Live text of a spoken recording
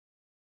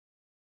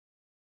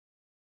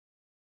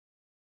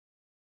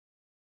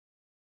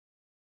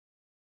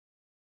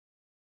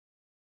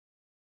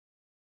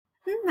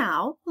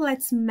Now,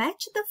 let's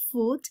match the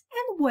food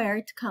and where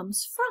it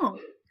comes from.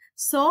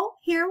 So,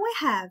 here we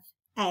have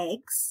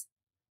eggs,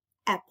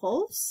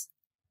 apples,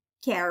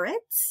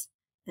 carrots,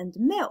 and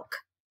milk.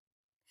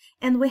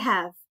 And we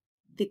have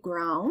the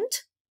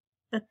ground,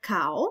 a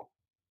cow,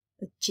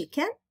 a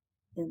chicken,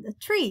 and a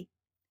tree.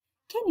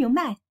 Can you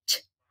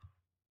match?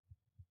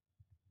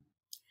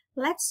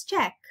 Let's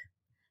check.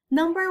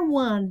 Number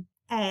 1,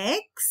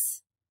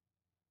 eggs,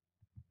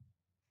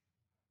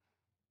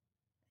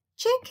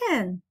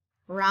 chicken,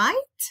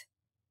 right?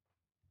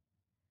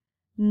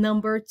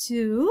 Number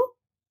 2,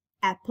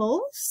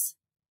 apples,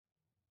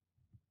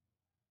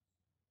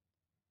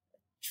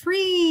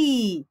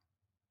 tree.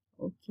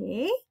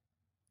 Okay.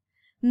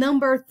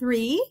 Number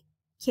 3,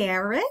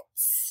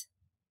 carrots,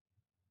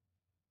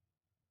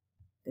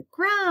 the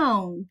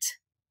ground.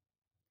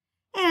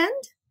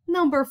 And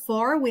number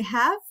 4, we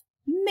have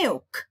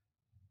milk.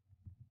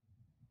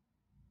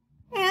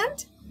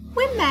 And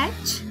we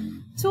match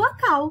to a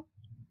cow.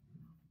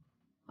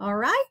 All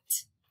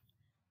right?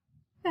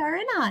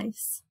 Very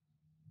nice.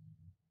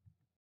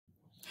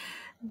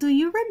 Do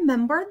you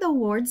remember the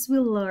words we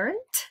learned?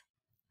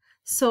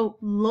 So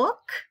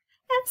look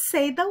and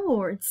say the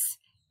words.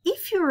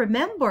 If you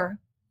remember,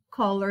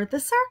 color the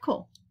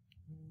circle.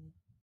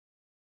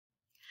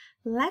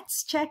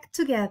 Let's check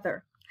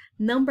together.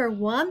 Number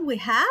 1, we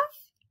have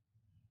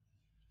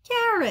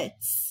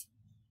carrots.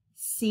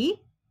 C-A-R-R-O-T-S.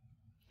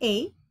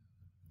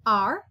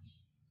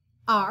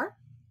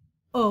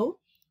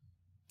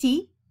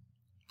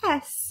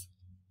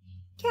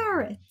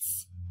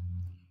 Carrots.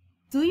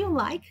 Do you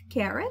like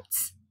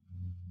carrots?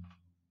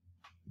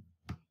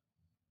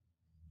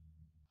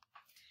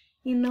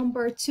 In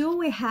number 2,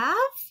 we have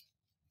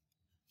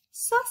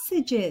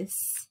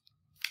sausages.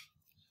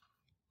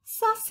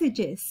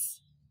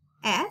 Sausages.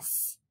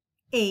 S-A-U-S-A-G-E-S.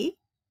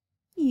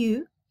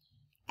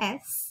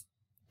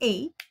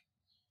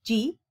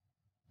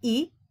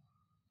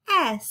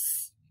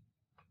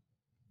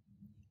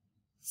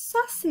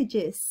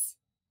 Sausages.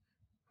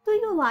 Do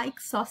you like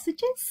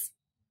sausages?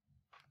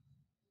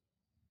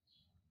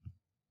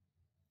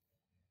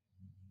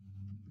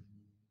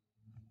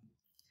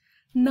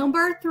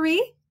 Number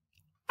 3,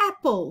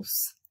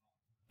 apples.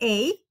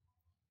 A-P-P-L-E-S.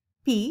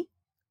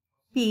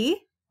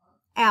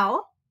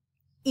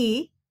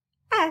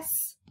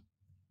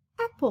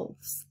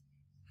 Apples.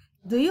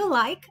 Do you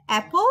like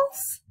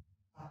apples?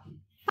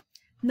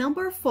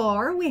 Number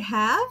 4, we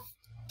have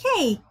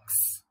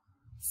cakes.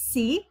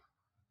 C-A-K-E-S.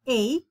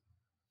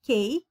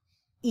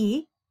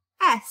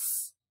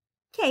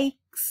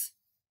 Cakes.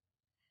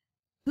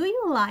 Do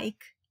you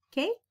like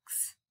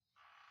cakes?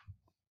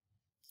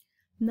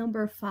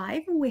 Number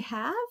 5, we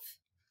have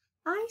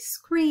ice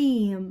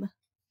cream.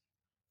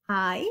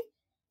 I-C-E-C-R-E-A-M.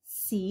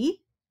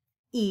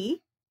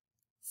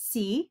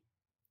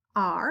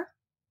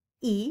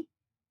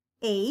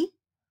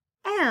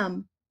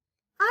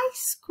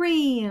 Ice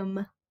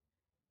cream.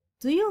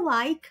 Do you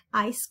like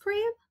ice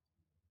cream?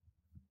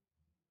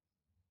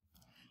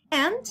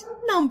 And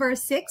number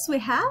 6, we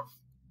have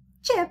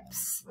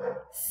chips.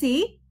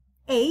 C-H-I-P-S.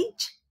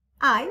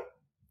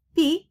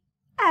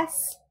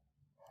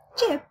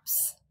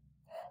 Chips.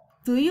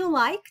 Do you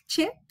like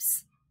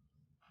chips?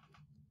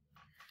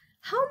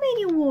 How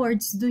many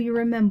words do you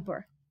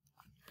remember?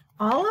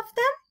 All of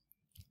them?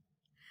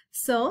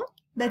 So,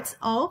 that's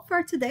all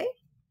for today.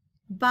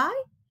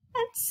 Bye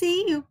and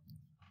see you!